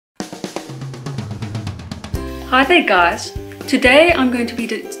Hi there guys, today I'm going to be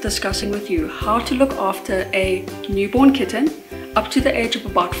discussing with you how to look after a newborn kitten up to the age of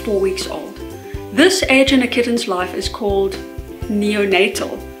about 4 weeks old. This age in a kitten's life is called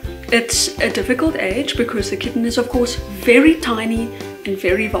neonatal. It's a difficult age because the kitten is of course very tiny and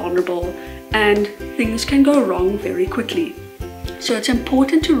very vulnerable and things can go wrong very quickly. So it's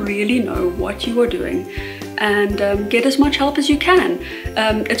important to really know what you are doing and get as much help as you can.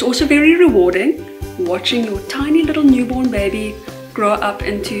 It's also very rewarding watching your tiny little newborn baby grow up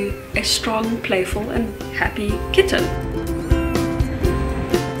into a strong, playful and happy kitten.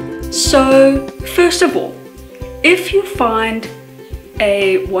 So first of all, if you find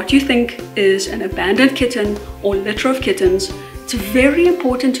what you think is an abandoned kitten or litter of kittens, it's very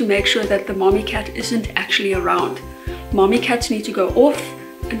important to make sure that the mommy cat isn't actually around. Mommy cats need to go off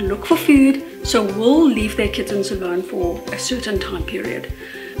and look for food, so we'll leave their kittens alone for a certain time period.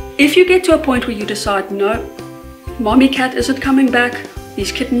 If you get to a point where you decide, no, mommy cat isn't coming back,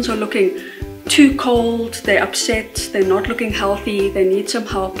 these kittens are looking too cold, they're upset, they're not looking healthy, they need some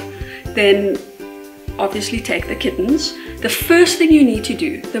help, then obviously take the kittens. The first thing you need to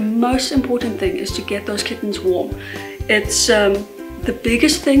do, the most important thing, is to get those kittens warm. It's the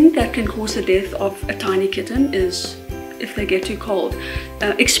biggest thing that can cause the death of a tiny kitten is if they get too cold.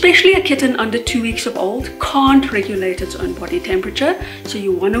 Especially a kitten under 2 weeks of old can't regulate its own body temperature, so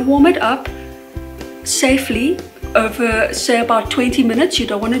you want to warm it up safely over say about 20 minutes. You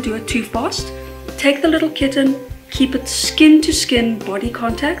don't want to do it too fast. Take the little kitten, keep it skin to skin body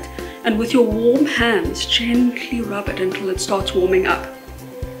contact, and with your warm hands gently rub it until it starts warming up.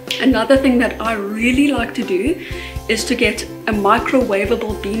 Another thing that I really like to do is to get a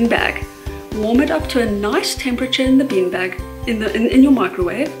microwavable beanbag. Warm it up to a nice temperature in the beanbag, in your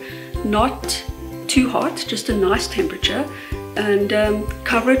microwave, not too hot, just a nice temperature, and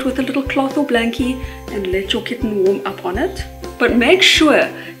cover it with a little cloth or blankie and let your kitten warm up on it. But make sure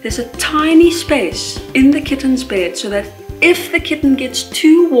there's a tiny space in the kitten's bed so that if the kitten gets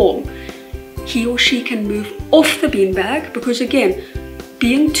too warm, he or she can move off the beanbag, because again,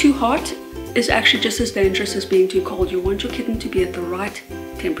 being too hot is actually just as dangerous as being too cold. You want your kitten to be at the right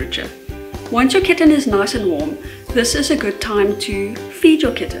temperature. Once your kitten is nice and warm, this is a good time to feed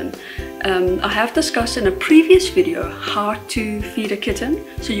your kitten. I have discussed in a previous video how to feed a kitten,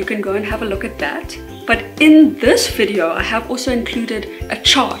 so you can go and have a look at that. But in this video, I have also included a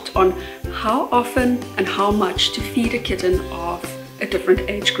chart on how often and how much to feed a kitten of a different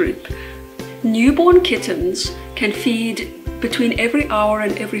age group. Newborn kittens can feed between every hour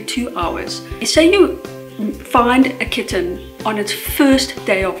and every 2 hours. Say you find a kitten on its first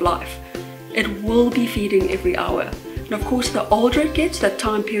day of life, it will be feeding every hour. And of course, the older it gets, that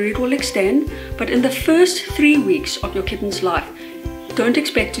time period will extend, but in the first 3 weeks of your kitten's life, don't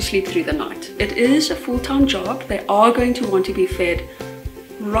expect to sleep through the night. It is a full-time job. They are going to want to be fed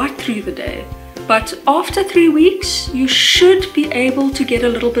right through the day. But after 3 weeks, you should be able to get a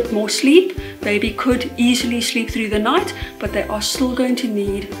little bit more sleep. Baby could easily sleep through the night, but they are still going to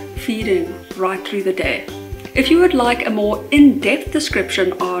need feeding right through the day. If you would like a more in-depth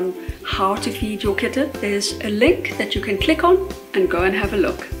description on how to feed your kitten, there's a link that you can click on and go and have a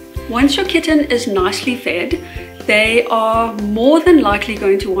look. Once your kitten is nicely fed, they are more than likely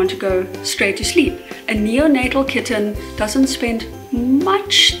going to want to go straight to sleep. A neonatal kitten doesn't spend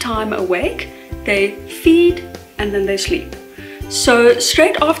much time awake. They feed and then they sleep. So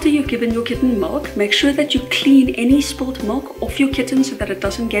straight after you've given your kitten milk, make sure that you clean any spilled milk off your kitten so that it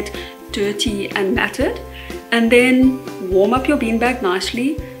doesn't get dirty and matted. And then warm up your beanbag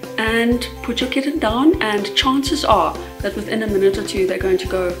nicely and put your kitten down, and chances are that within a minute or two they're going to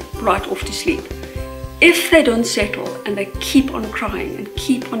go right off to sleep. If they don't settle and they keep on crying and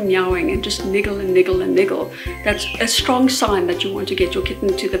keep on meowing and just niggle and niggle and niggle, that's a strong sign that you want to get your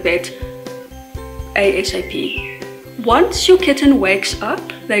kitten to the vet ASAP. Once your kitten wakes up,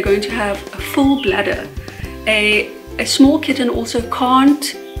 they're going to have a full bladder. A small kitten also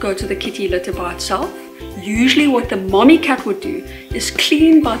can't go to the kitty litter by itself. Usually what the mommy cat would do is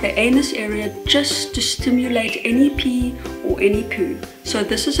clean by the anus area just to stimulate any pee or any poo. So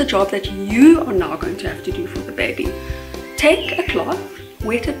this is a job that you are now going to have to do for the baby. Take a cloth,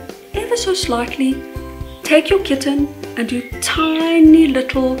 wet it ever so slightly, take your kitten and do tiny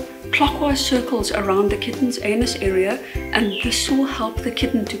little clockwise circles around the kitten's anus area, and this will help the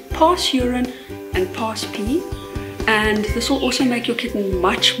kitten to pass urine and pass pee, and this will also make your kitten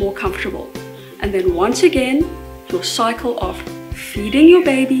much more comfortable. And then once again, your cycle of feeding your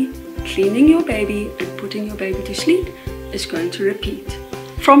baby, cleaning your baby, and putting your baby to sleep is going to repeat.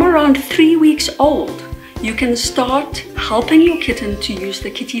 From around 3 weeks old, you can start helping your kitten to use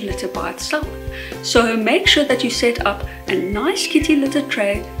the kitty litter by itself. So make sure that you set up a nice kitty litter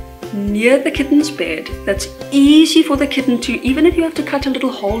tray near the kitten's bed that's easy for the kitten to, even if you have to cut a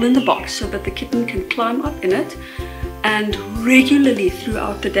little hole in the box so that the kitten can climb up in it, and regularly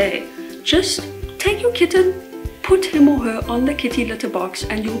throughout the day. Just take your kitten, put him or her on the kitty litter box,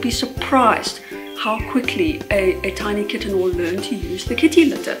 and you'll be surprised how quickly a tiny kitten will learn to use the kitty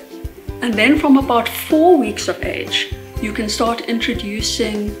litter. And then from about 4 weeks of age, you can start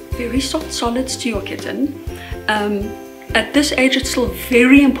introducing very soft solids to your kitten. At this age, it's still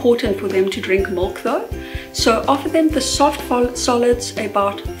very important for them to drink milk though. So offer them the soft solids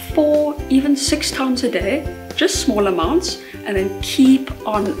about 4, even 6 times a day, just small amounts, and then keep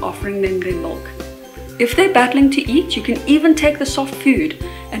on offering them their milk. If they're battling to eat, you can even take the soft food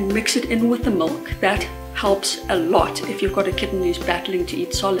and mix it in with the milk. That helps a lot if you've got a kitten who's battling to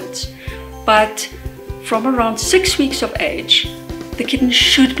eat solids. But from around 6 weeks of age, the kitten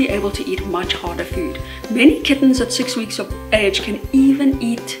should be able to eat much harder food. Many kittens at 6 weeks of age can even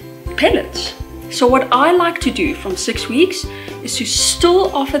eat pellets. So what I like to do from 6 weeks is to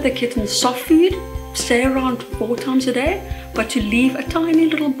still offer the kitten soft food, say around 4 times a day, but to leave a tiny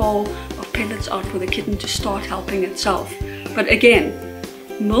little bowl of pellets out for the kitten to start helping itself. But again,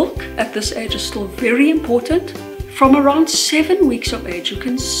 milk at this age is still very important. From around 7 weeks of age, you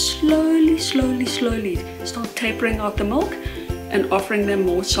can slowly start tapering out the milk and offering them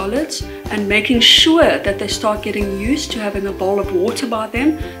more solids, and making sure that they start getting used to having a bowl of water by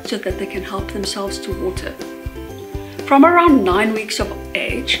them so that they can help themselves to water. From around 9 weeks of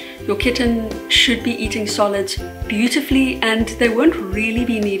age, your kitten should be eating solids beautifully and they won't really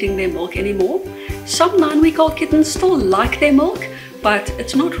be needing their milk anymore. Some 9-week-old kittens still like their milk, but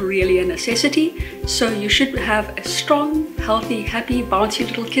it's not really a necessity. So you should have a strong, healthy, happy, bouncy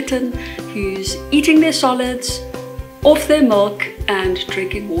little kitten who's eating their solids, off their milk, and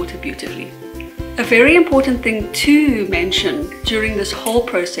drinking water beautifully. A very important thing to mention during this whole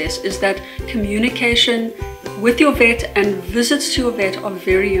process is that communication with your vet and visits to your vet are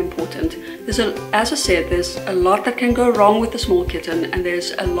very important. As I said, there's a lot that can go wrong with a small kitten, and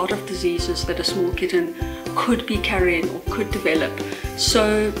there's a lot of diseases that a small kitten could be carrying or could develop.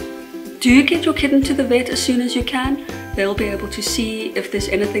 So do get your kitten to the vet as soon as you can. They'll be able to see if there's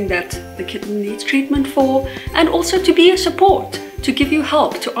anything that the kitten needs treatment for, and also to be a support, to give you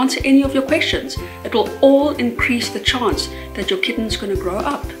help, to answer any of your questions. It will all increase the chance that your kitten's going to grow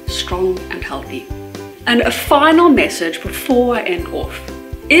up strong and healthy. And a final message before I end off.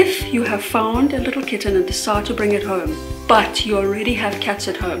 If you have found a little kitten and decide to bring it home, but you already have cats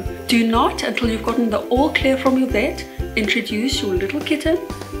at home, do not, until you've gotten the all clear from your vet, introduce your little kitten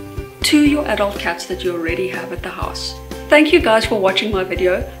to your adult cats that you already have at the house. Thank you guys for watching my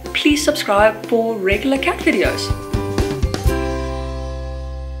video. Please subscribe for regular cat videos.